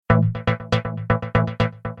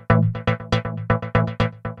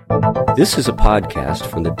This is a podcast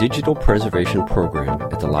from the Digital Preservation Program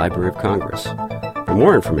at the Library of Congress. For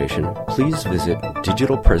more information, please visit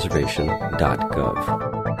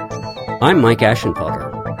digitalpreservation.gov. I'm Mike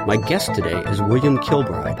Ashenfelter. My guest today is William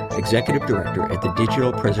Kilbride, Executive Director at the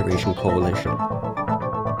Digital Preservation Coalition.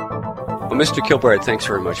 Well, Mr. Kilbride, thanks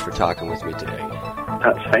very much for talking with me today.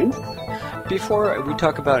 That's fine. Before we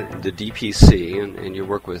talk about the DPC and your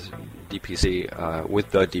work with DPC,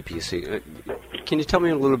 with the DPC, can you tell me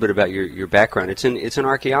a little bit about your background? It's in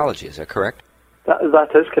archaeology, is that correct? That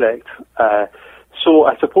is correct. So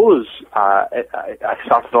I suppose I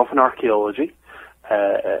started off in archaeology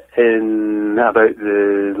in about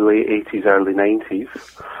the late 80s, early 90s.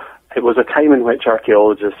 It was a time in which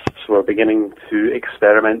archaeologists were beginning to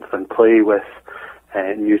experiment and play with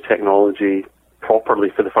new technology properly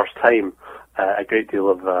for the first time. A great deal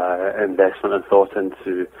of investment and thought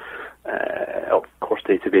into, of course,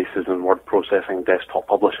 databases and word processing, desktop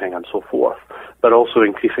publishing, and so forth, but also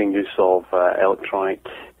increasing use of electronic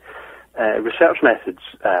research methods,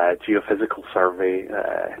 geophysical survey,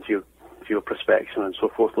 geoprospection, and so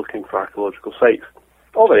forth, looking for archaeological sites.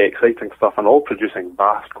 All very exciting stuff, and all producing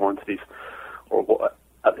vast quantities, or what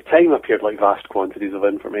at the time appeared like vast quantities of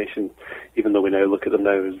information, even though we now look at them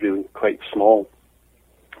now as being quite small.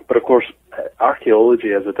 But of course,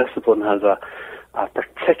 archaeology as a discipline has a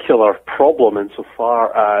particular problem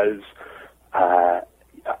insofar as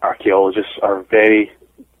archaeologists are very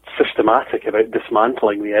systematic about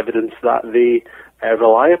dismantling the evidence that they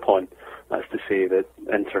rely upon. That's to say that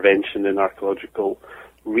intervention in archaeological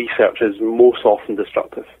research is most often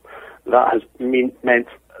destructive. That has meant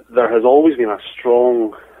there has always been a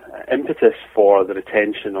strong impetus for the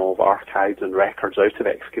retention of archives and records out of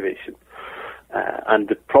excavation. And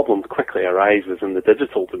the problem quickly arises in the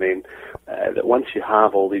digital domain, that once you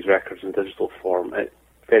have all these records in digital form, it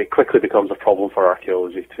very quickly becomes a problem for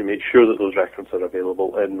archaeology to make sure that those records are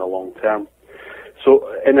available in the long term. So,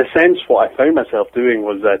 in a sense, what I found myself doing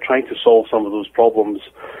was trying to solve some of those problems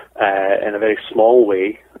in a very small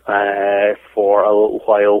way for a little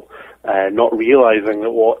while, not realizing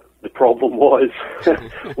that what the problem was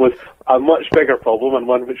was a much bigger problem, and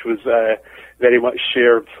one which was very much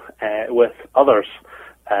shared with others.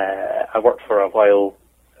 I worked for a while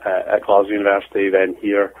at Glasgow University, then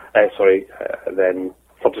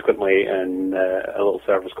subsequently in a little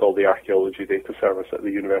service called the Archaeology Data Service at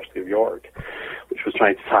the University of York, which was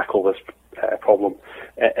trying to tackle this problem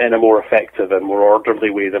in a more effective and more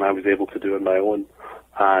orderly way than I was able to do on my own.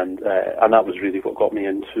 And that was really what got me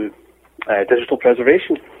into digital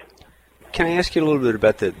preservation. Can I ask you a little bit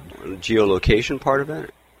about the geolocation part of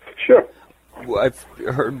it? Sure. Well, I've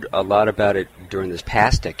heard a lot about it during this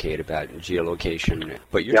past decade about geolocation,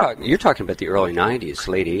 but you're talking about the early 90s,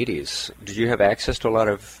 late 80s. Did you have access to a lot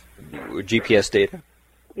of GPS data?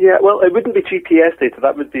 Yeah, well, it wouldn't be GPS data.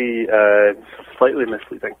 That would be slightly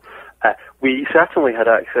misleading. We certainly had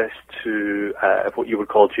access to what you would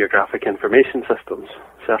call geographic information systems,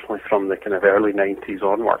 certainly from the kind of early 90s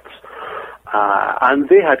onwards. And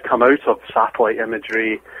they had come out of satellite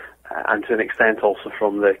imagery, and to an extent also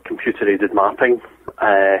from the computer-aided mapping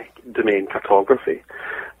domain, cartography.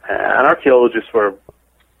 And archaeologists were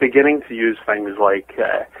beginning to use things like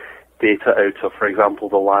data out of, for example,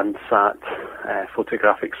 the Landsat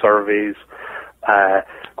photographic surveys,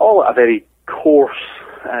 all at a very coarse,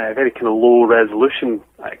 very kind of low resolution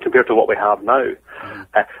compared to what we have now,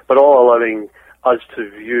 but all allowing us to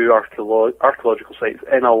view archaeological sites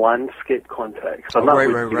in a landscape context, and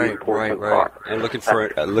right. Part. And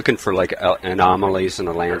looking for like anomalies in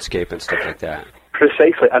the landscape and stuff like that.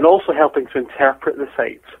 Precisely, and also helping to interpret the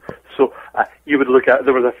sites. So you would look at,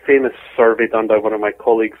 there was a famous survey done by one of my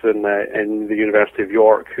colleagues in the University of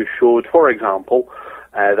York who showed, for example,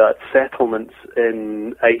 that settlements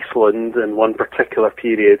in Iceland in one particular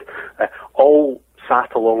period all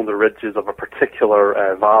sat along the ridges of a particular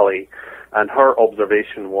valley. And her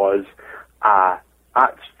observation was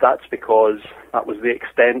that's because that was the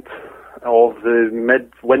extent of the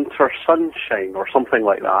midwinter sunshine or something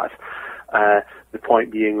like that. The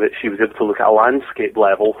point being that she was able to look at a landscape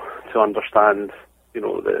level to understand,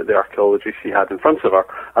 the archaeology she had in front of her,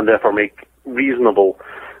 and therefore make reasonable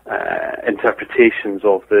interpretations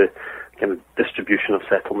of the kind of distribution of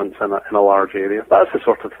settlements in a large area. That's the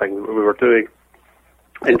sort of thing that we were doing.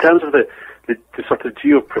 In terms of the sort of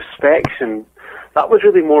geoprospection, that was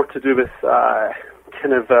really more to do with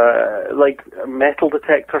like metal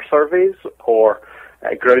detector surveys or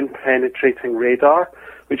ground-penetrating radar,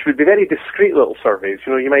 which would be very discrete little surveys.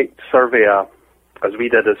 You might survey a as we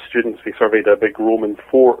did as students, we surveyed a big Roman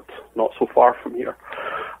fort not so far from here.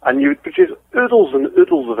 And you would produce oodles and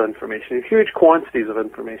oodles of information, huge quantities of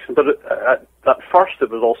information. But at first it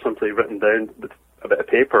was all simply written down with a bit of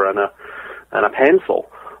paper and a pencil.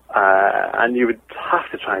 And you would have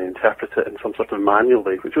to try and interpret it in some sort of manual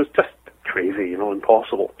way, which was just crazy,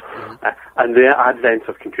 impossible. Mm-hmm. And the advent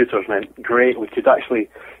of computers meant, great, we could actually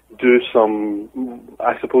do some,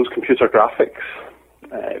 I suppose, computer graphics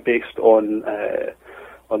based on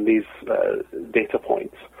these data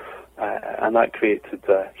points. And that created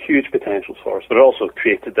huge potentials for us, but it also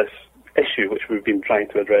created this issue which we've been trying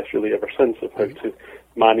to address really ever since, of how to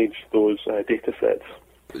manage those data sets.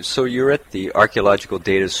 So you're at the Archaeological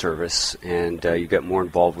Data Service, and you got more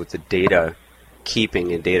involved with the data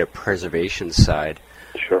keeping and data preservation side.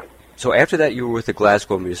 Sure. So after that, you were with the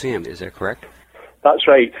Glasgow Museum, is that correct? That's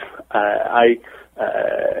right.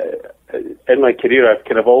 In my career, I've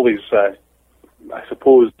kind of always, I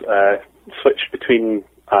suppose, switched between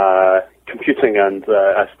computing and,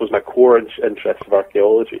 I suppose, my core interest of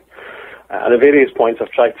archaeology. And at various points,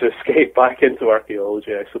 I've tried to escape back into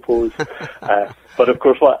archaeology, I suppose. But of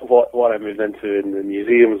course, what I moved into in the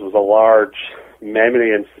museums was a large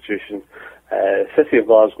memory institution. City of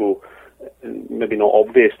Glasgow, maybe not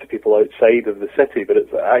obvious to people outside of the city, but it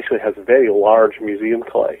actually has a very large museum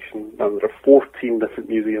collection. And there are 14 different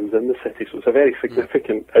museums in the city, so it's a very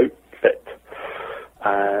significant outfit.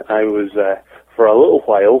 I was, for a little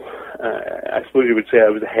while, I suppose you would say I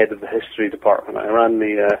was the head of the history department. I ran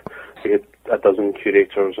we had a dozen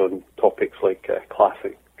curators on topics like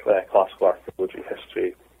classical archaeology,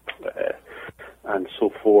 history, and so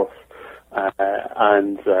forth.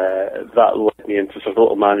 And that led me into sort of a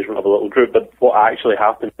little management of a little group. But what actually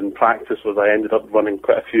happened in practice was I ended up running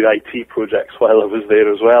quite a few IT projects while I was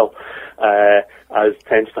there as well, as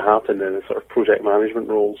tends to happen in sort of project management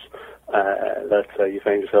roles. That you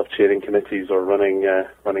find yourself chairing committees or running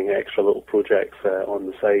extra little projects on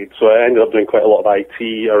the side. So I ended up doing quite a lot of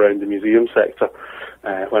IT around the museum sector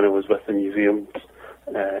when I was with the museums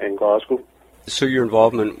in Glasgow. So your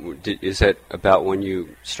involvement, is that about when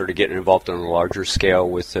you started getting involved on a larger scale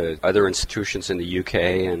with other institutions in the UK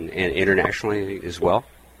and internationally as well?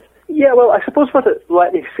 Yeah, well, I suppose what it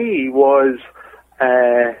let me see was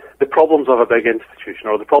the problems of a big institution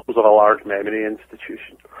or the problems of a large memory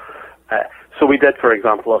institution. So we did, for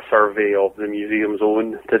example, a survey of the museum's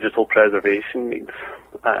own digital preservation needs,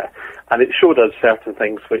 and it showed us certain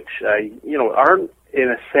things which, aren't in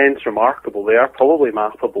a sense remarkable. They are probably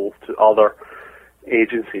mappable to other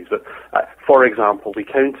agencies. But, for example, we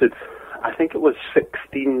counted, I think it was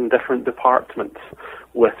 16 different departments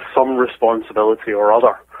with some responsibility or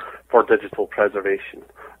other for digital preservation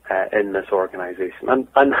in this organisation.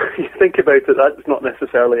 And you think about it, that's not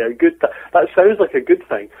necessarily a good thing. That sounds like a good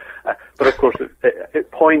thing. But of course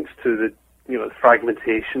it points to the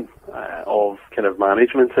fragmentation of kind of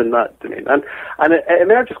management in that domain. And it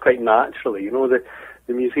emerges quite naturally.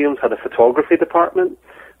 The museums had a photography department.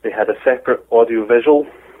 They had a separate audiovisual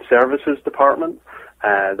services department.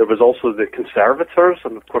 There was also the conservators,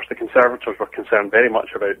 and of course the conservators were concerned very much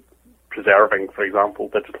about preserving, for example,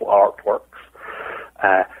 digital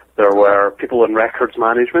artworks. There were people in records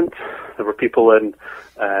management. There were people in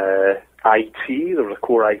IT. There was a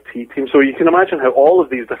core IT team. So you can imagine how all of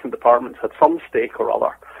these different departments had some stake or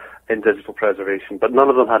other in digital preservation, but none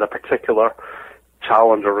of them had a particular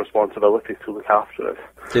challenge or responsibility to look after it.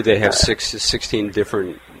 Did they have 16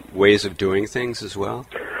 different ways of doing things as well?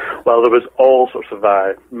 Well, there was all sorts of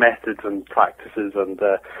methods and practices, and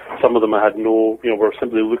some of them had were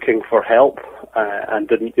simply looking for help and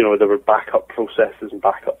didn't, there were backup processes and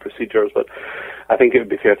backup procedures, but I think it would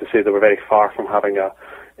be fair to say they were very far from having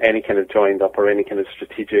any kind of joined up or any kind of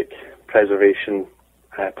strategic preservation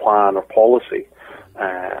plan or policy.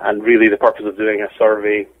 And really the purpose of doing a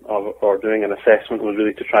survey or doing an assessment was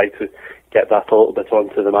really to try to get that a little bit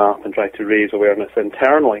onto the map and try to raise awareness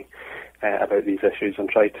internally about these issues and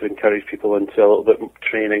try to encourage people into a little bit of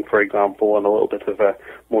training, for example, and a little bit of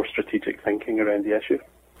more strategic thinking around the issue.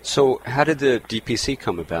 So how did the DPC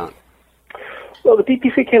come about? Well, the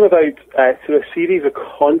DPC came about through a series of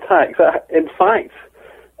contacts. In fact,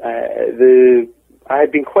 I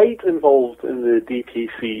had been quite involved in the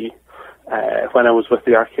DPC when I was with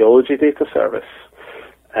the Archaeology Data Service.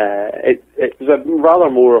 It was rather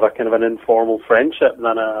more of a kind of an informal friendship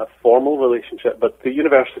than a formal relationship, but the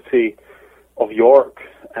University of York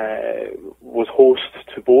was host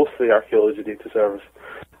to both the Archaeology Data Service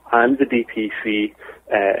and the DPC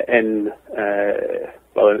in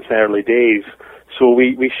its early days. So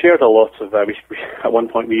we shared a lot of, at one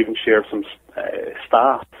point we even shared some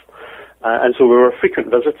staff And so we were frequent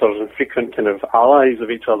visitors and frequent kind of allies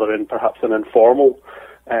of each other in perhaps an informal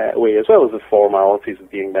way, as well as the formalities of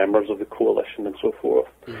being members of the coalition and so forth.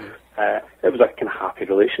 It was a kind of happy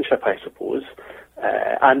relationship, I suppose.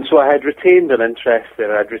 And so I had retained an interest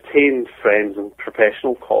there. I'd retained friends and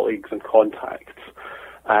professional colleagues and contacts.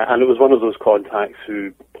 And it was one of those contacts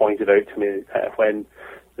who pointed out to me when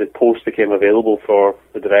the post became available for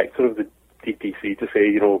the director of the DPC to say,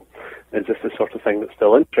 is this the sort of thing that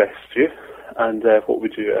still interests you? And what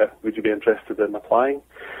would you be interested in applying?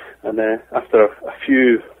 And after a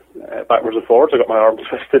few backwards and forwards, I got my arm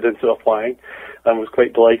twisted into applying and was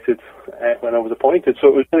quite delighted when I was appointed. So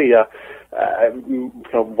it was really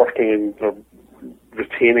working and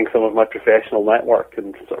retaining some of my professional network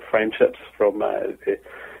and sort of friendships from the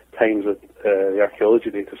times at the Archaeology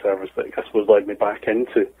Data Service that I suppose led me back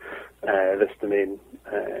into this domain,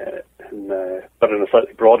 but in a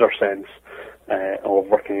slightly broader sense of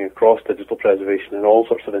working across digital preservation in all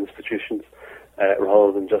sorts of institutions,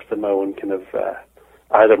 rather than just in my own kind of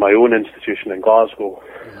either my own institution in Glasgow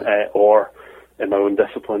or in my own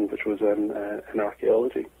discipline, which was in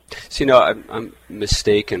archaeology. So, I'm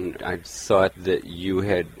mistaken. I thought that you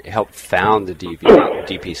had helped found the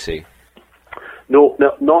DPC. No,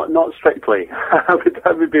 not strictly.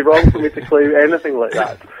 That would be wrong for me to claim anything like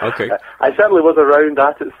that. Okay. I certainly was around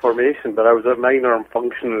at its formation, but I was a minor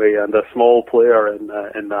functionary and a small player in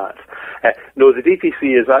that. No, the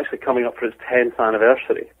DPC is actually coming up for its 10th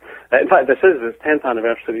anniversary. In fact, this is its 10th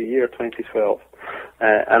anniversary year, 2012.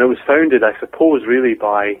 And it was founded, I suppose, really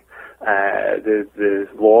by the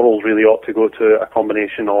laurels really ought to go to a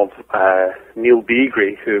combination of Neil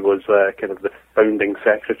Beagrie, who was kind of the founding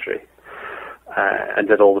secretary, and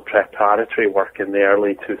did all the preparatory work in the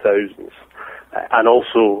early 2000s. And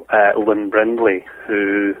also Lynn Brindley,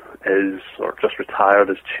 who is or just retired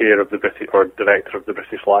as chair of the British or director of the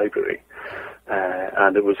British Library.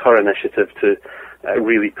 And it was her initiative to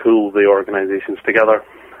really pull the organisations together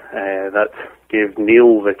that gave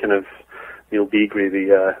Neil Beagrie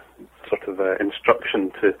the sort of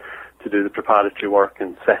instruction to do the preparatory work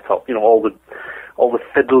and set up, all the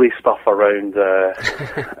fiddly stuff around,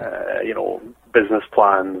 business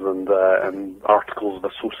plans and articles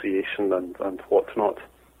of association and whatnot.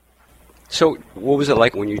 So, what was it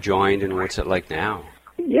like when you joined, and what's it like now?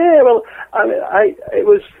 Yeah, well, I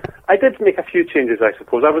did make a few changes, I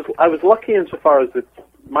suppose. I was lucky insofar as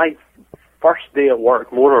my first day at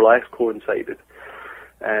work more or less coincided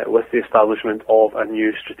with the establishment of a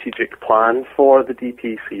new strategic plan for the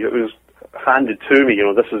DPC. It was handed to me,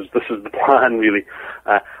 this is the plan really,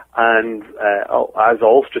 and as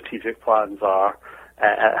all strategic plans are,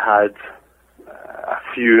 it had a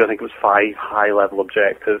few, I think it was 5 high-level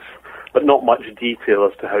objectives, but not much detail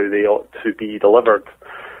as to how they ought to be delivered.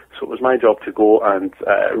 So it was my job to go and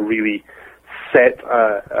really set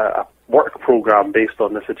a work program based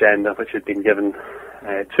on this agenda which had been given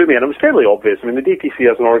to me, and it was fairly obvious. I mean, the DPC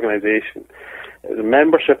as an organisation, it was a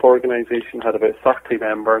membership organisation, had about 30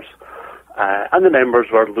 members, and the members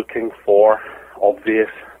were looking for obvious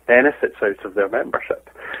benefits out of their membership.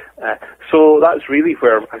 So that's really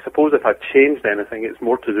where, I suppose, if I've changed anything, it's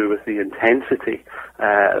more to do with the intensity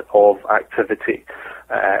of activity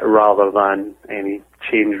rather than any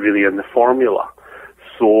change really in the formula.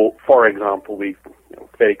 So, for example, we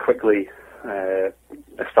very quickly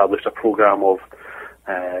established a programme of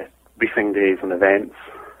briefing days and events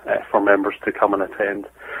for members to come and attend.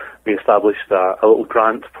 We established a little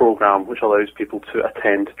grant programme which allows people to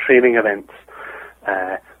attend training events.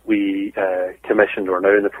 We commissioned, or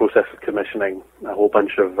now in the process of commissioning, a whole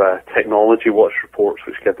bunch of technology watch reports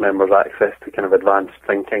which give members access to kind of advanced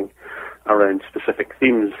thinking around specific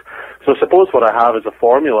themes. So I suppose what I have is a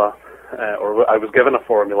formula, or I was given a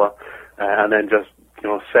formula, and then just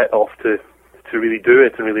set off to really do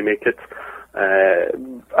it and really make it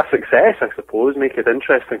a success, I suppose, make it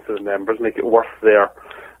interesting to the members, make it worth their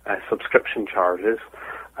subscription charges.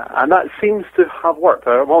 And that seems to have worked.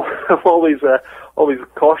 I'm always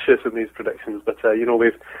cautious in these predictions, but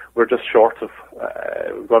we're just short of.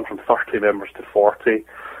 We've gone from 30 members to 40.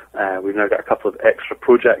 We've now got a couple of extra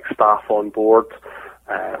project staff on board,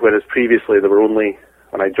 whereas previously there were only,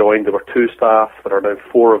 when I joined, there were 2 staff. There are now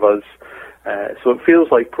 4 of us. So it feels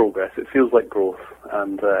like progress. It feels like growth,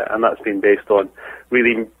 and that's been based on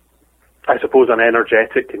really, I suppose, an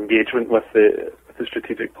energetic engagement with the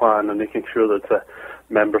strategic plan and making sure that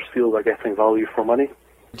members feel they're getting value for money.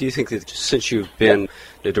 Do you think that since you've been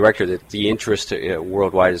the director, that the interest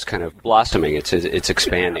worldwide is kind of blossoming? It's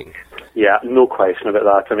expanding. Yeah, no question about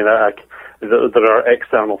that. I mean, there are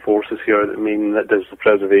external forces here that mean that digital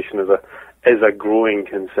preservation is a growing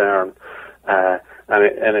concern,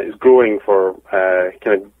 and it's growing for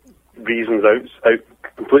kind of reasons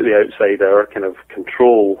completely outside our kind of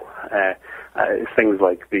control. Things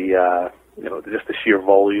like just the sheer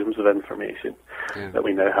volumes of information that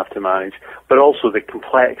we now have to manage, but also the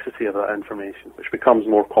complexity of that information, which becomes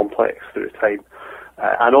more complex through time,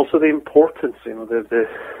 and also the importance, the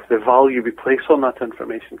value we place on that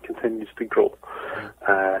information continues to grow.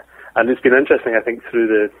 And it's been interesting, I think, it's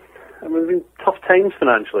been tough times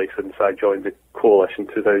financially since I joined the coalition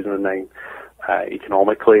in 2009,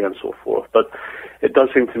 economically and so forth. But it does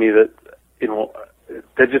seem to me that,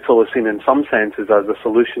 digital is seen in some senses as a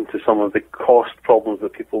solution to some of the cost problems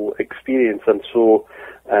that people experience. And so,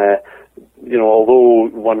 although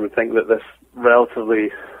one would think that this relatively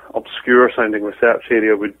obscure-sounding research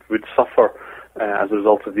area would suffer as a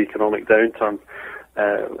result of the economic downturn,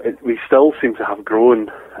 we still seem to have grown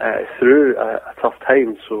through a tough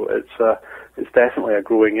time. So it's definitely a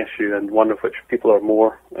growing issue, and one of which people are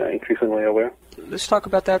more increasingly aware. Let's talk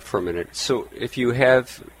about that for a minute. So if you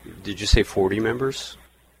have, did you say 40 members?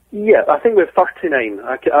 Yeah, I think we have 39.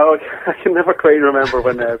 I can never quite remember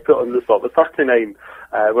when I put on the spot, but 39.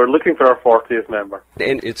 We're looking for our 40th member.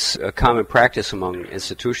 And it's a common practice among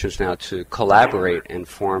institutions now to collaborate and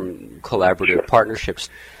form collaborative partnerships.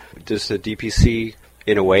 Does the DPC,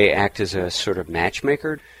 in a way, act as a sort of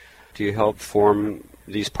matchmaker? Do you help form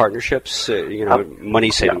these partnerships,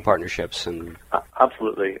 money-saving partnerships? And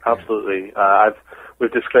Absolutely.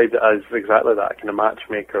 We've described it as exactly that, a kind of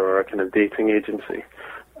matchmaker or a kind of dating agency.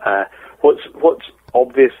 What's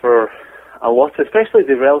obvious for a lot, especially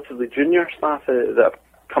the relatively junior staff that are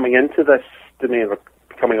coming into this domain or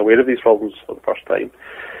becoming aware of these problems for the first time,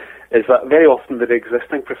 is that very often the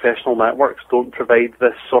existing professional networks don't provide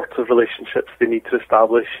this sort of relationships they need to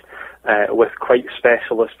establish with quite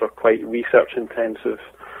specialist or quite research-intensive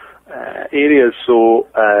areas. So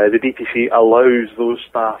the DPC allows those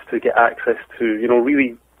staff to get access to,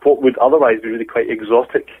 really what would otherwise be really quite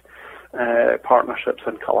exotic partnerships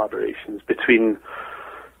and collaborations between,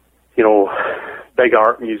 big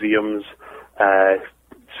art museums,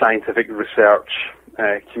 scientific research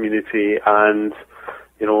community, and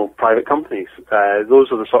private companies.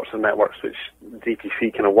 Those are the sorts of networks which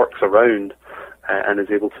DPC kind of works around and is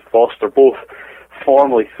able to foster both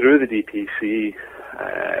formally through the DPC,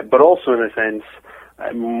 but also in a sense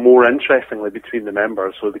more interestingly between the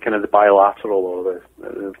members. So the kind of the bilateral or the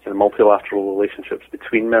kind of multilateral relationships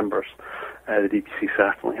between members, the DPC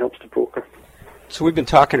certainly helps to broker. So we've been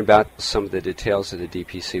talking about some of the details of the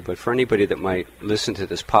DPC, but for anybody that might listen to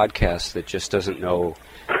this podcast that just doesn't know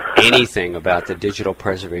anything about the Digital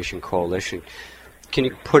Preservation Coalition, can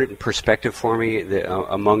you put it in perspective for me?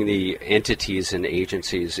 Among the entities and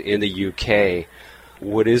agencies in the UK,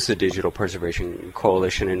 what is the Digital Preservation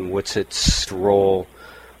Coalition, and what's its role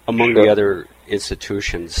among the other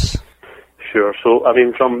institutions? Sure. So,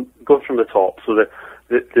 going from the top, so the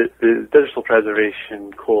Digital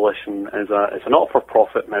Preservation Coalition is a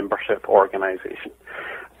not-for-profit membership organisation.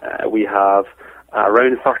 We have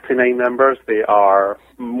around 39 members. They are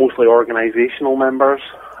mostly organisational members,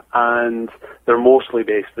 and they're mostly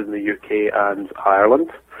based in the UK and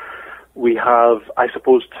Ireland. We have, I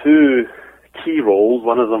suppose, two key roles.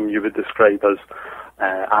 One of them you would describe as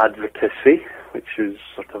advocacy, which is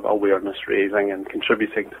sort of awareness raising and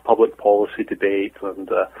contributing to public policy debate and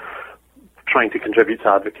trying to contribute to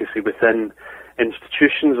advocacy within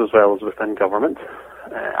institutions as well as within government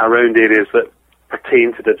around areas that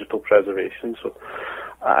pertain to digital preservation, so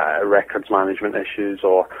records management issues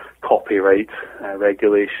or copyright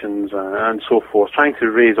regulations and so forth, trying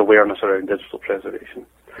to raise awareness around digital preservation.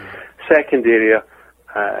 Second area,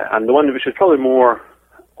 and the one which is probably more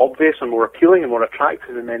obvious and more appealing and more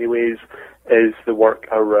attractive in many ways, is the work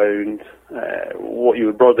around what you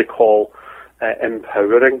would broadly call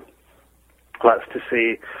empowering. That's to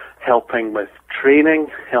say, helping with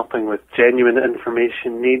training, helping with genuine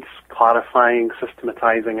information needs, clarifying,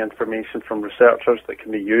 systematizing information from researchers that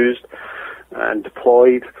can be used and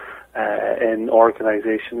deployed in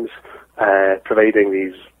organizations, providing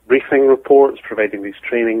these briefing reports, providing these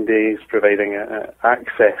training days, providing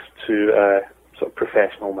access to sort of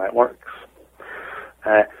professional networks.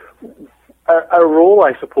 Our role,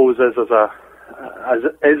 I suppose, is as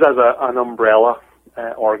an umbrella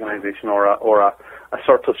organisation or a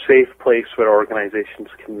sort of safe place where organisations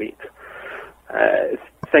can meet.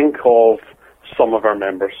 Think of some of our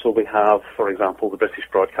members. So we have, for example, the British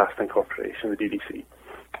Broadcasting Corporation, the BBC,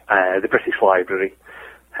 the British Library,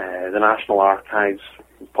 the National Archives,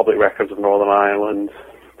 Public Records of Northern Ireland,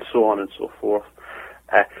 so on and so forth.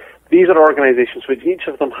 These are organisations which each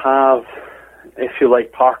of them have, if you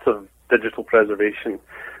like, part of digital preservation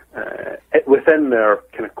within their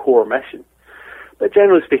kind of core mission. But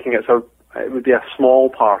generally speaking, it would be a small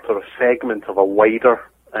part or a segment of a wider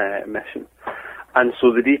mission. And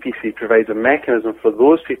so the DPC provides a mechanism for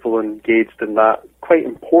those people engaged in that quite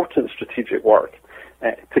important strategic work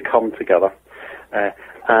to come together.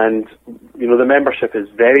 And, the membership is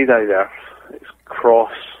very diverse. It's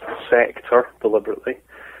cross-sector deliberately,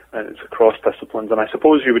 and it's across disciplines. And I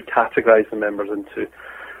suppose you would categorise the members into,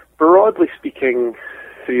 broadly speaking,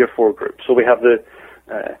 3 or 4 groups. So we have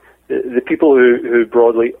the people who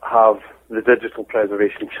broadly have the digital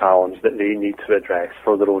preservation challenge that they need to address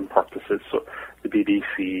for their own purposes. So the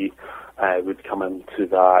BBC would come into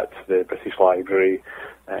that, the British Library,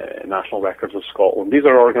 National Records of Scotland. These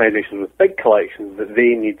are organisations with big collections that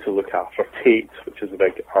they need to look after. Tate, which is a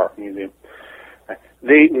big art museum,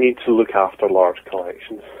 they need to look after large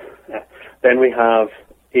collections. Then we have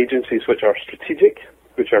agencies which are strategic,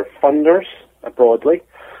 which are funders broadly.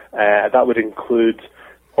 That would include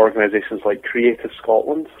organisations like Creative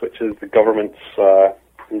Scotland, which is the government's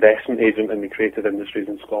investment agent in the creative industries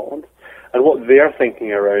in Scotland. And what they're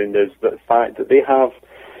thinking around is the fact that they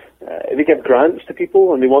give grants to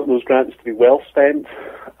people, and they want those grants to be well spent,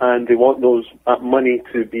 and they want that money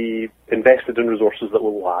to be invested in resources that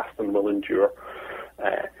will last and will endure.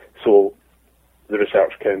 So the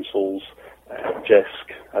research councils,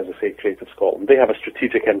 JISC, as I say, Creative Scotland, they have a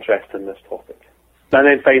strategic interest in this topic. And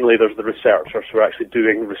then finally there's the researchers who are actually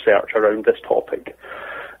doing research around this topic.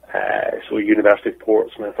 So University of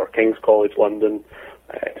Portsmouth or King's College London,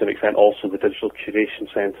 to an extent also the Digital Curation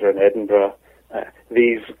Centre in Edinburgh.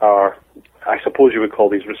 These are, I suppose you would call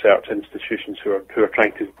these research institutions who are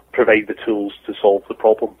trying to provide the tools to solve the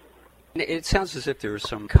problem. It sounds as if there are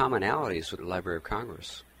some commonalities with the Library of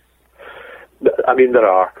Congress. I mean, there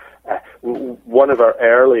are. One of our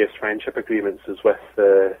earliest friendship agreements is with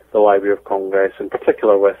the Library of Congress, in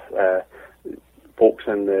particular with folks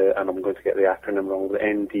in and I'm going to get the acronym wrong, the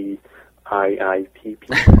NDIIPP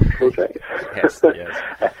project. Yes.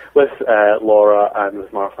 With Laura and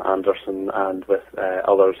with Martha Anderson and with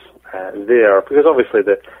others there, because obviously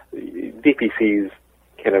the DPC's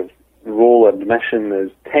kind of role and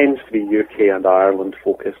mission tends to be UK and Ireland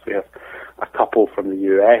focused. We have a couple from the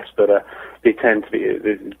US, but they tend to be,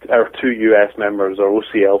 our 2 US members are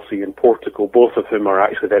OCLC and Portugal, both of whom are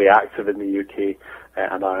actually very active in the UK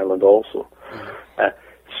and Ireland also. Mm-hmm.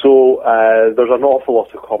 So there's an awful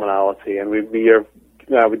lot of commonality, and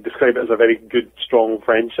I would describe it as a very good, strong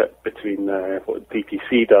friendship between what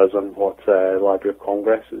DPC does and what the Library of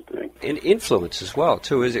Congress is doing. And influence as well,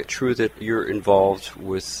 too. Is it true that you're involved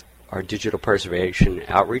with our digital preservation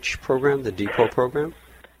outreach program, the DPO program?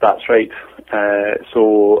 That's right.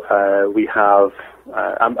 So we have,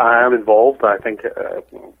 I am involved. I think, I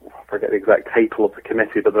forget the exact title of the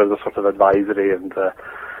committee, but there's a sort of advisory and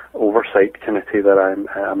oversight committee that I'm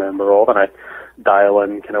a member of, and I dial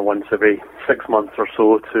in kind of once every 6 months or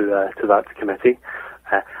so to that committee.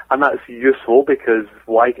 And that's useful because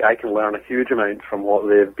I can learn a huge amount from what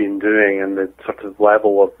they've been doing, and the sort of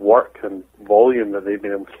level of work and volume that they've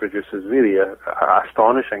been able to produce is really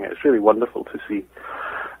astonishing. It's really wonderful to see.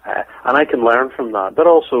 And I can learn from that. But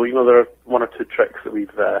also, there are 1 or 2 tricks that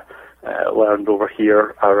we've learned over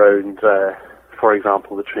here around, for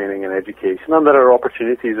example, the training and education. And there are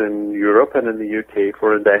opportunities in Europe and in the UK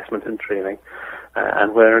for investment in training.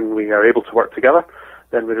 And when we are able to work together,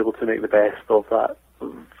 then we're able to make the best of that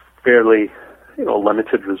fairly,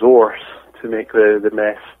 limited resource to make the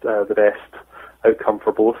best outcome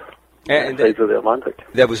for both sides of the Atlantic.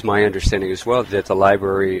 That was my understanding as well, that the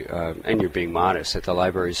library, and you're being modest, that the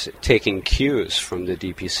library is taking cues from the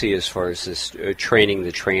DPC as far as this training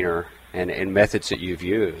the trainer and methods that you've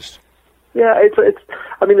used. Yeah, it's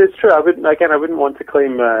true. I wouldn't want to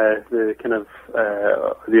claim the kind of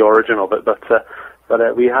the origin of it, but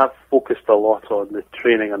we have focused a lot on the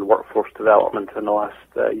training and workforce development in the last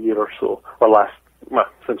year or so, or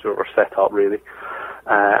since we were set up, really.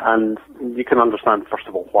 And you can understand, first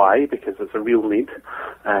of all, why, because it's a real need,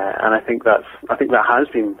 and I think that has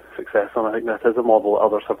been successful, and I think that is a model that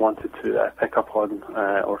others have wanted to pick up on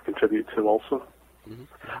or contribute to also. Mm-hmm.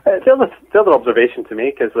 The other observation to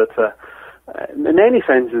make is that in any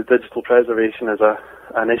sense, digital preservation is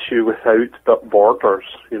an issue without borders.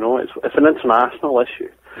 It's an international issue,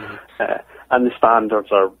 mm-hmm. And the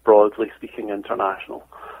standards are, broadly speaking, international.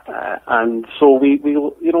 And so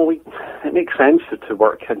it makes sense to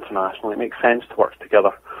work internationally. It makes sense to work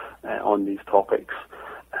together on these topics.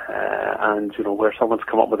 And where someone's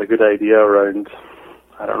come up with a good idea around,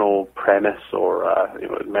 I don't know, premise or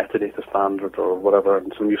metadata standard or whatever,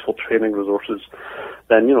 and some useful training resources,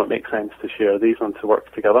 then it makes sense to share these and to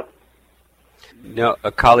work together. Now,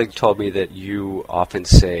 a colleague told me that you often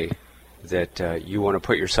say that you want to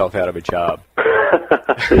put yourself out of a job.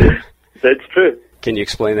 That's true. Can you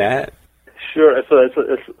explain that? Sure. So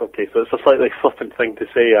it's okay. So it's a slightly flippant thing to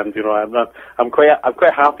say, and I'm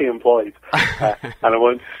quite happy employed, and I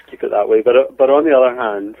want to keep it that way. But on the other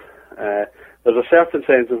hand, there's a certain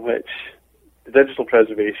sense in which the Digital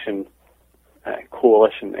Preservation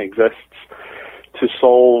Coalition exists to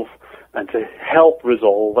solve and to help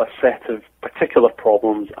resolve a set of particular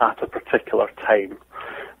problems at a particular time,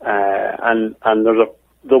 and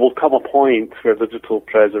there will come a point where digital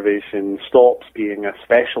preservation stops being a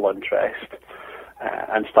special interest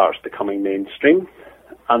and starts becoming mainstream,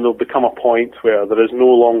 and there'll become a point where there is no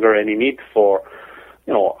longer any need for,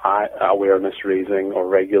 awareness raising or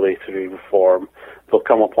regulatory reform. There'll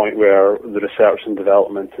come a point where the research and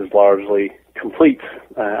development is largely complete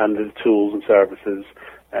and the tools and services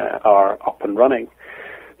are up and running.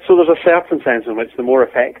 So there's a certain sense in which the more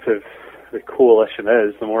effective the coalition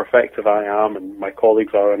is, the more effective I am and my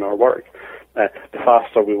colleagues are in our work, the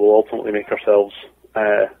faster we will ultimately make ourselves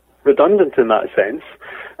redundant in that sense,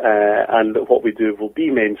 and that what we do will be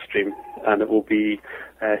mainstream and it will be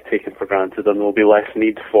taken for granted, and there will be less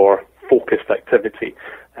need for focused activity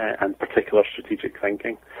and particular strategic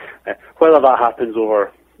thinking. Whether that happens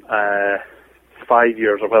over 5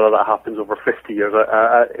 years or whether that happens over 50 years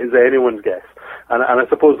is anyone's guess. And I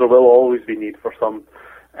suppose there will always be need for some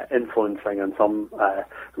influencing and some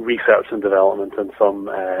research and development and some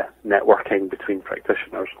networking between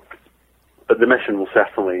practitioners. But the mission will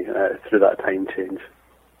certainly, through that time, change.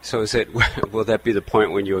 So will that be the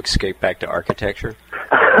point when you escape back to architecture?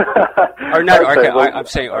 Or not I'm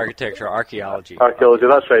saying architecture, archaeology. Archaeology,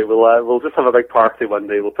 that's right. We'll just have a big party one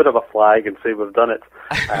day. We'll put up a flag and say we've done it,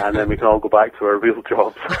 and then we can all go back to our real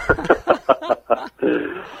jobs.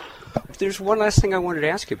 There's one last thing I wanted to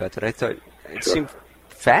ask you about that I thought it seemed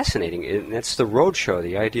fascinating, and that's the roadshow,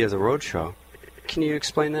 the idea of the roadshow. Can you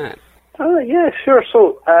explain that? Yeah, sure.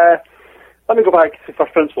 So let me go back to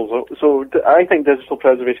first principles. So I think digital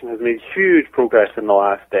preservation has made huge progress in the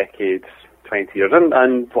last decade, 20 years,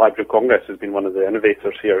 and Library of Congress has been one of the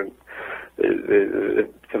innovators here, and the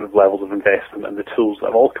kind of levels of investment and the tools that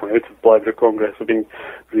have all come out of the Library of Congress have been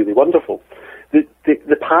really wonderful.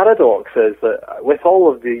 The paradox is that with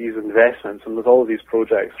all of these investments and with all of these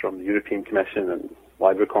projects from the European Commission and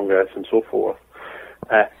Library of Congress and so forth,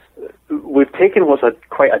 we've taken what's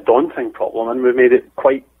quite a daunting problem and we've made it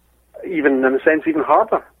quite, even in a sense, even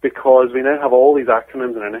harder, because we now have all these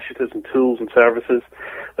acronyms and initiatives and tools and services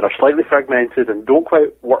that are slightly fragmented and don't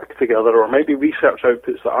quite work together, or maybe research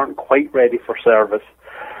outputs that aren't quite ready for service.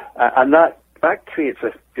 And that creates,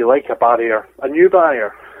 if you like, a new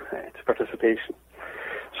barrier to participation.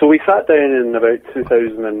 So we sat down in about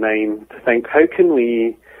 2009 to think, how can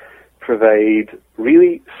we provide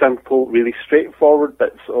really simple, really straightforward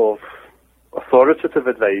bits of authoritative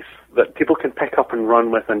advice that people can pick up and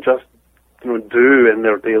run with and just do in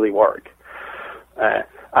their daily work. And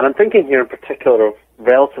I'm thinking here in particular of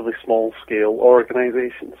relatively small-scale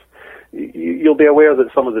organizations. You'll be aware that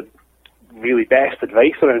some of the really best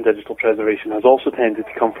advice around digital preservation has also tended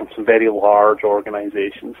to come from some very large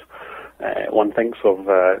organizations. One thinks of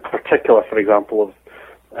particular, for example, of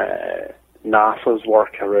NASA's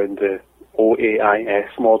work around the OAIS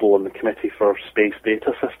model and the Committee for Space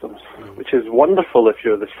Data Systems, which is wonderful if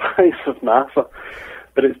you're the size of NASA,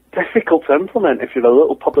 but it's difficult to implement if you're a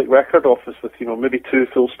little public record office with, maybe 2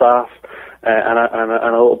 full staff and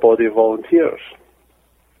a little body of volunteers.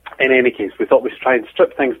 In any case, we thought we should try and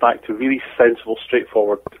strip things back to really sensible,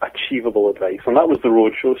 straightforward, achievable advice, and that was the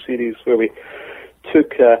Roadshow series, where we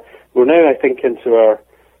took, we're now, I think,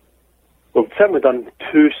 we've certainly done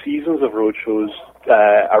 2 seasons of roadshows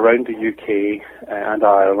around the UK and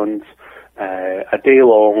Ireland, a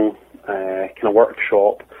day-long kind of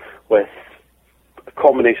workshop with a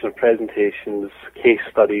combination of presentations, case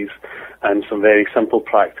studies, and some very simple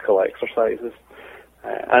practical exercises.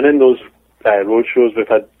 And in those roadshows, we've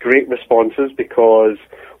had great responses, because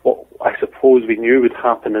what I suppose we knew would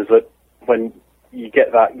happen is that when you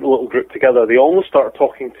get that little group together, they almost start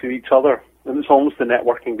talking to each other, and it's almost the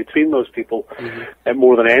networking between those people, and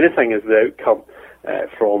more than anything is the outcome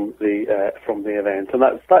from the event, and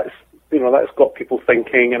that's got people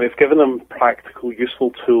thinking, and it's given them practical,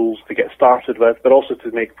 useful tools to get started with, but also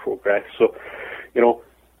to make progress. So,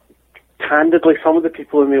 candidly, some of the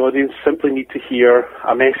people in the audience simply need to hear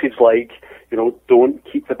a message like, don't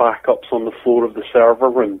keep the backups on the floor of the server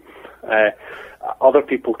room. Other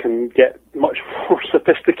people can get much more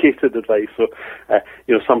sophisticated advice. So,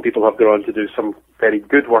 some people have gone on to do some very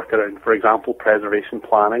good work around, for example, preservation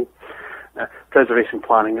planning. preservation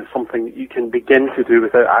planning is something that you can begin to do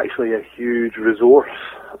without actually a huge resource.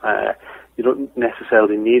 You don't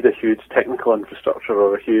necessarily need a huge technical infrastructure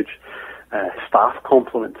or a huge staff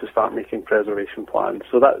complement to start making preservation plans.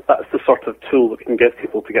 So that's the sort of tool that we can give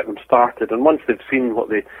people to get them started. And once they've seen what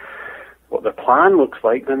their plan looks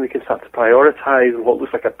like, then they can start to prioritise, and what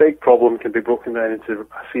looks like a big problem can be broken down into a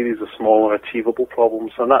series of smaller, achievable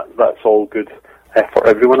problems. And that's all good for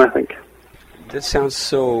everyone, I think. That sounds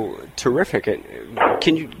so terrific.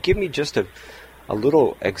 Can you give me just a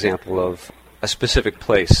little example of a specific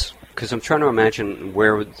place? Because I'm trying to imagine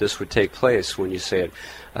where this would take place when you say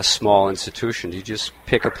a small institution. Do you just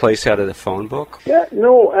pick a place out of the phone book? Yeah,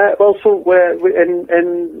 no. In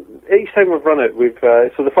each time we've run it,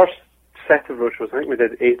 so the first set of roadshows, I think we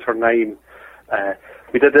did 8 or 9.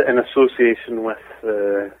 We did it in association with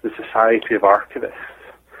the Society of Archivists,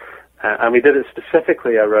 and we did it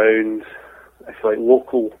specifically around, I feel like,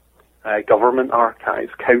 local government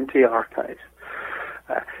archives, county archives.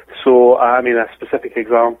 A specific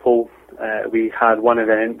example, we had one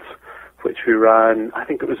event which we ran, I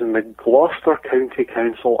think it was in the Gloucester County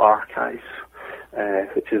Council Archives,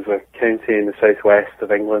 which is a county in the southwest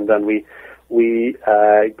of England, and we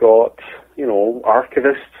got,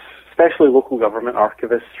 archivists, especially local government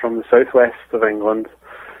archivists from the southwest of England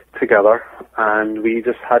together, and we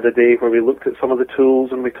just had a day where we looked at some of the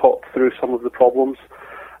tools and we talked through some of the problems,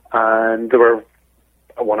 and there were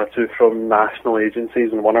 1 or 2 from national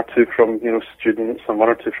agencies and 1 or 2 from students, and 1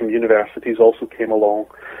 or 2 from universities also came along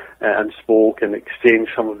and spoke and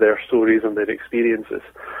exchanged some of their stories and their experiences.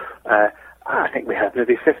 I think we had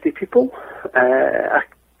maybe 50 people,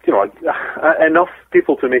 enough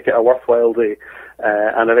people to make it a worthwhile day,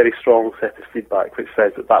 and a very strong set of feedback which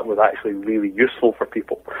says that was actually really useful for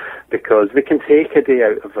people, because they can take a day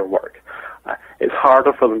out of their work. It's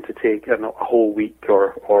harder for them to take a whole week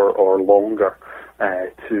or longer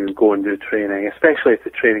to go and do training, especially if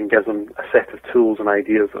the training gives them a set of tools and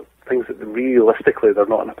ideas of things that realistically they're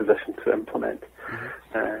not in a position to implement.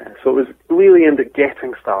 Mm-hmm. So it was really aimed at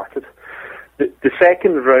getting started. The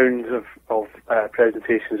second round of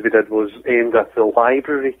presentations we did was aimed at the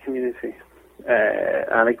library community.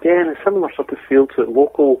 And again, a similar sort of feel to it.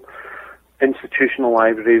 Local institutional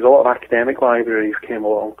libraries, a lot of academic libraries came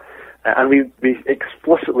along. And we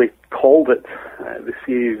explicitly called it, the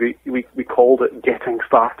series, we called it Getting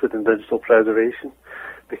Started in Digital Preservation,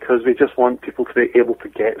 because we just want people to be able to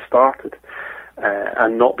get started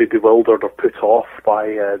and not be bewildered or put off by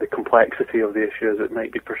the complexity of the issue as it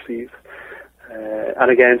might be perceived. And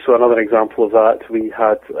again, so another example of that, we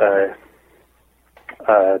had,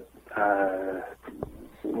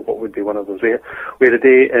 what would be one of those? We had a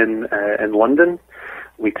day in London.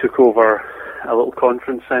 We took over a little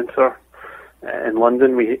conference centre in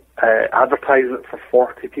London. We advertised it for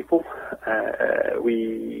 40 people.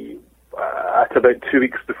 At about 2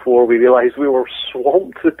 weeks before, we realised we were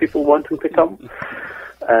swamped with people wanting to come.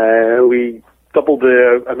 We doubled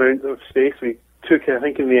the amount of space. We took, I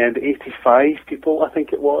think in the end, 85 people, I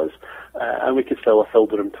think it was, and we could fill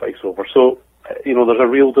the room twice over. So, there's a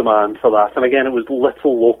real demand for that. And again, it was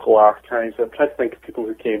little local archives. I'm trying to think of people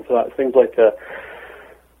who came to that. Things like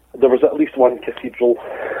there was at least one cathedral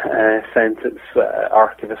sent its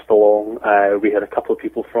archivist along. We had a couple of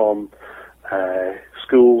people from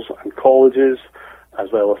schools and colleges,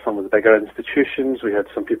 as well as some of the bigger institutions. We had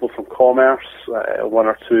some people from commerce, 1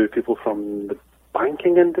 or 2 people from the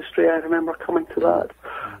banking industry, I remember, coming to that.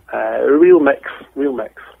 A real mix.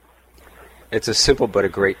 It's a simple but a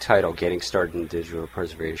great title, Getting Started in Digital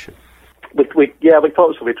Preservation. We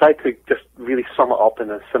thought so. We tried to just really sum it up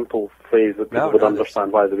in a simple phrase that people would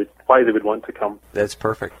understand why they would want to come. That's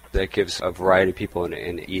perfect. That gives a variety of people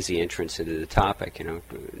an easy entrance into the topic.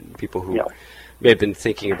 People who may have been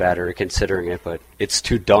thinking about it or considering it, but it's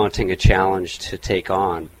too daunting a challenge to take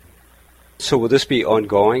on. So will this be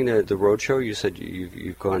ongoing, the roadshow? You said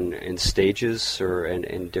you've gone in stages or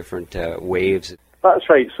in different waves. That's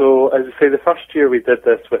right. So, as I say, the first year we did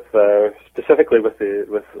this with specifically with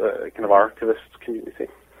kind of archivist community,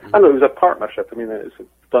 and it was a partnership. I mean, it was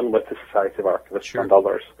done with the Society of Archivists and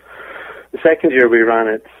others. The second year we ran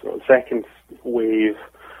it, the second wave,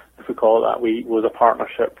 if we call it that, was a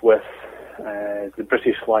partnership with the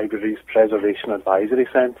British Library's Preservation Advisory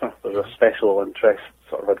Centre. There's a special interest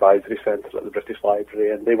sort of advisory centre at the British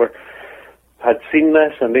Library, and they had seen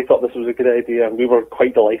this and they thought this was a good idea, and we were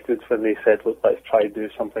quite delighted when they said, look, let's try and do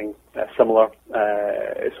something similar.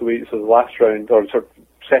 So the last round, or sort of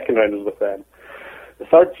second round, was with them. The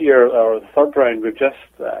third year, or the third round, we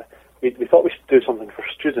thought we should do something for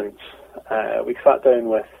students. We sat down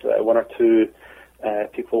with 1 or 2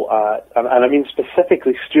 people at, and I mean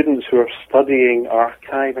specifically students who are studying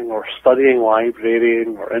archiving or studying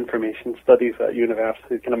librarian or information studies at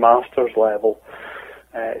university, kind of master's level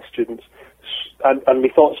students. And we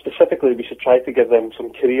thought specifically we should try to give them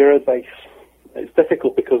some career advice. It's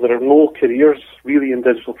difficult because there are no careers really in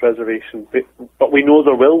digital preservation, but we know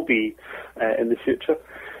there will be in the future.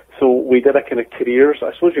 So we did a kind of careers,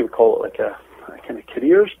 I suppose you would call it like a kind of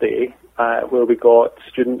careers day, where we got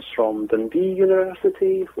students from Dundee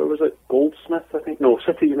University, where was it, Goldsmith, I think? No,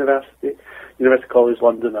 City University, University College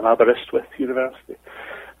London, and Aberystwyth University,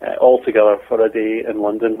 all together for a day in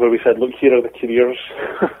London, where we said, look, here are the careers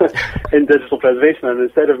in digital preservation. And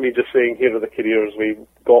instead of me just saying, here are the careers, we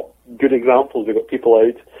got good examples. We got people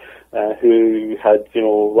out who had,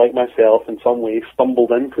 like myself, in some ways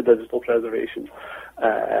stumbled into digital preservation,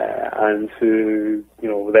 and who,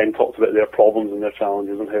 then talked about their problems and their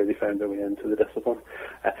challenges and how they found their way into the discipline.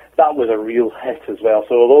 That was a real hit as well.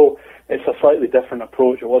 So although it's a slightly different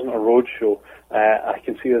approach, it wasn't a roadshow, I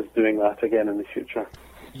can see us doing that again in the future.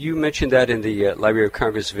 You mentioned that in the Library of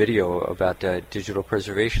Congress video about digital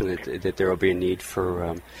preservation, that there will be a need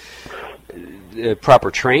for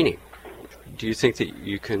proper training. Do you think that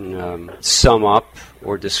you can sum up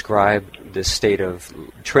or describe the state of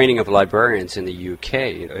training of librarians in the UK?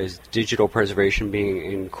 Is digital preservation being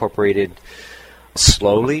incorporated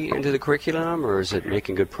slowly into the curriculum, or is it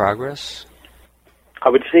making good progress? I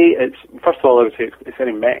would say first of all, I would say it's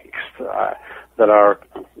very mixed. There are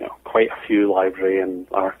quite a few library and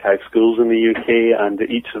archive schools in the UK, and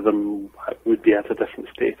each of them would be at a different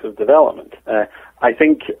state of development. I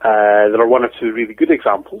think there are one or two really good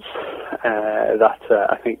examples that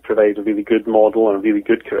I think provide a really good model and a really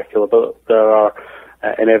good curricula, but there are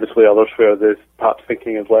inevitably others where the perhaps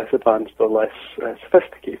thinking is less advanced or less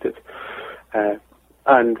sophisticated,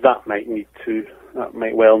 and that might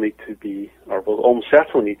well need to be, or will almost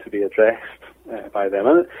certainly need to be addressed by them.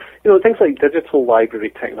 And things like digital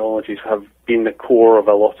library technologies have been the core of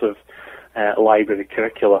a lot of library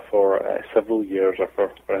curricula for several years, or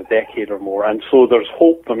for a decade or more. And so there's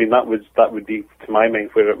hope. I mean, that would be, to my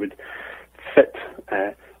mind, where it would fit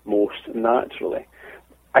most naturally.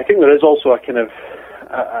 I think there is also a kind of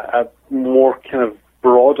a more kind of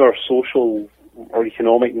broader social or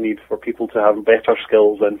economic need for people to have better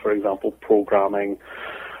skills in, for example, programming,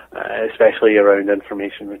 especially around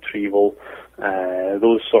information retrieval,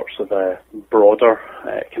 those sorts of broader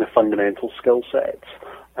kind of fundamental skill sets,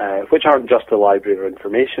 which aren't just the library or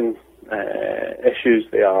information issues.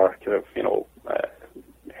 They are kind of,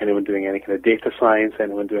 anyone doing any kind of data science,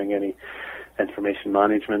 anyone doing any information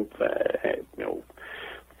management,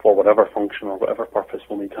 for whatever function or whatever purpose,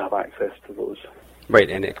 will need to have access to those. Right,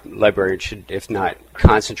 and librarians should, if not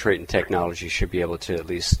concentrate in technology, should be able to at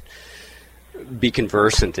least be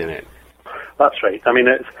conversant in it. That's right. I mean,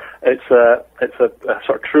 it's a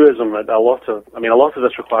sort of truism that a lot of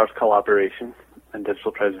this requires collaboration in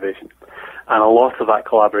digital preservation, and a lot of that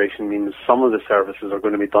collaboration means some of the services are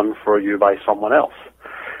going to be done for you by someone else.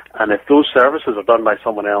 And if those services are done by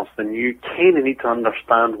someone else, then you kind of need to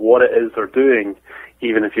understand what it is they're doing,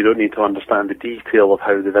 even if you don't need to understand the detail of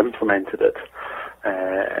how they've implemented it.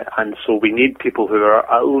 And so we need people who are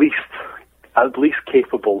at least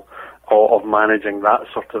capable of managing that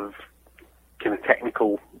sort of kind of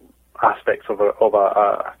technical aspects of a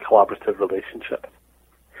collaborative relationship.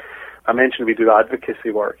 I mentioned we do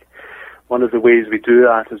advocacy work. One of the ways we do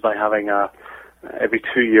that is by having every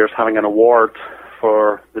 2 years having an award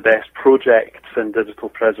for the best projects in digital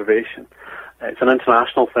preservation. It's an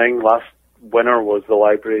international thing. Last winner was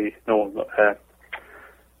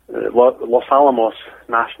Los Alamos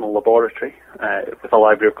National Laboratory with a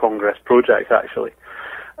Library of Congress project, actually.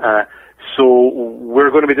 So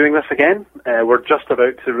we're going to be doing this again. We're just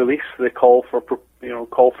about to release the call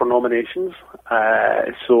for nominations.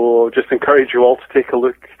 So just encourage you all to take a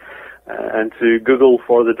look and to Google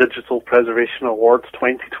for the Digital Preservation Awards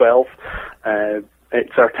 2012.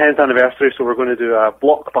 It's our 10th anniversary, so we're going to do a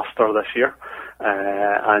blockbuster this year,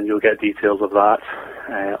 and you'll get details of that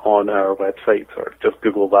on our website, or just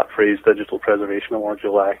Google that phrase, Digital Preservation Award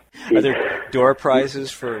July. Are there door prizes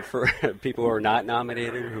for people who are not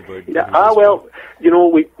nominated? Well,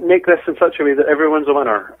 we make this in such a way that everyone's a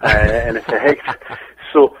winner, in effect.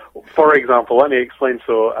 So, for example, let me explain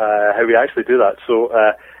how we actually do that. So,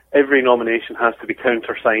 every nomination has to be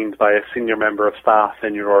countersigned by a senior member of staff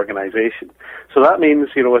in your organisation. So that means,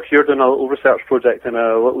 if you're doing a little research project in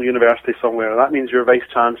a little university somewhere, that means your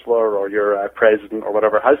vice-chancellor or your president or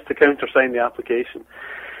whatever has to countersign the application.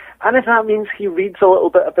 And if that means he reads a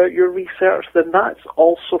little bit about your research, then that's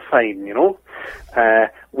also fine, you know.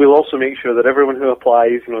 We'll also make sure that everyone who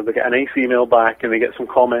applies, you know, they get a nice email back and they get some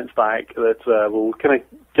comments back that will kind of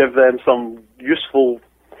give them some useful,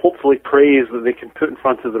 hopefully, praise that they can put in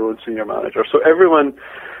front of their own senior manager. So everyone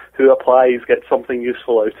who applies gets something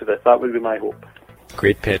useful out of it. That would be my hope.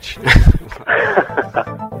 Great pitch.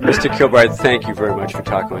 Mr. Kilbride, thank you very much for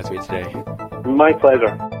talking with me today. My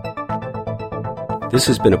pleasure. This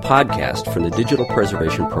has been a podcast from the Digital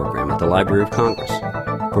Preservation Program at the Library of Congress.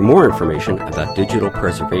 For more information about digital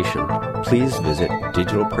preservation, please visit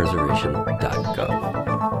digitalpreservation.gov.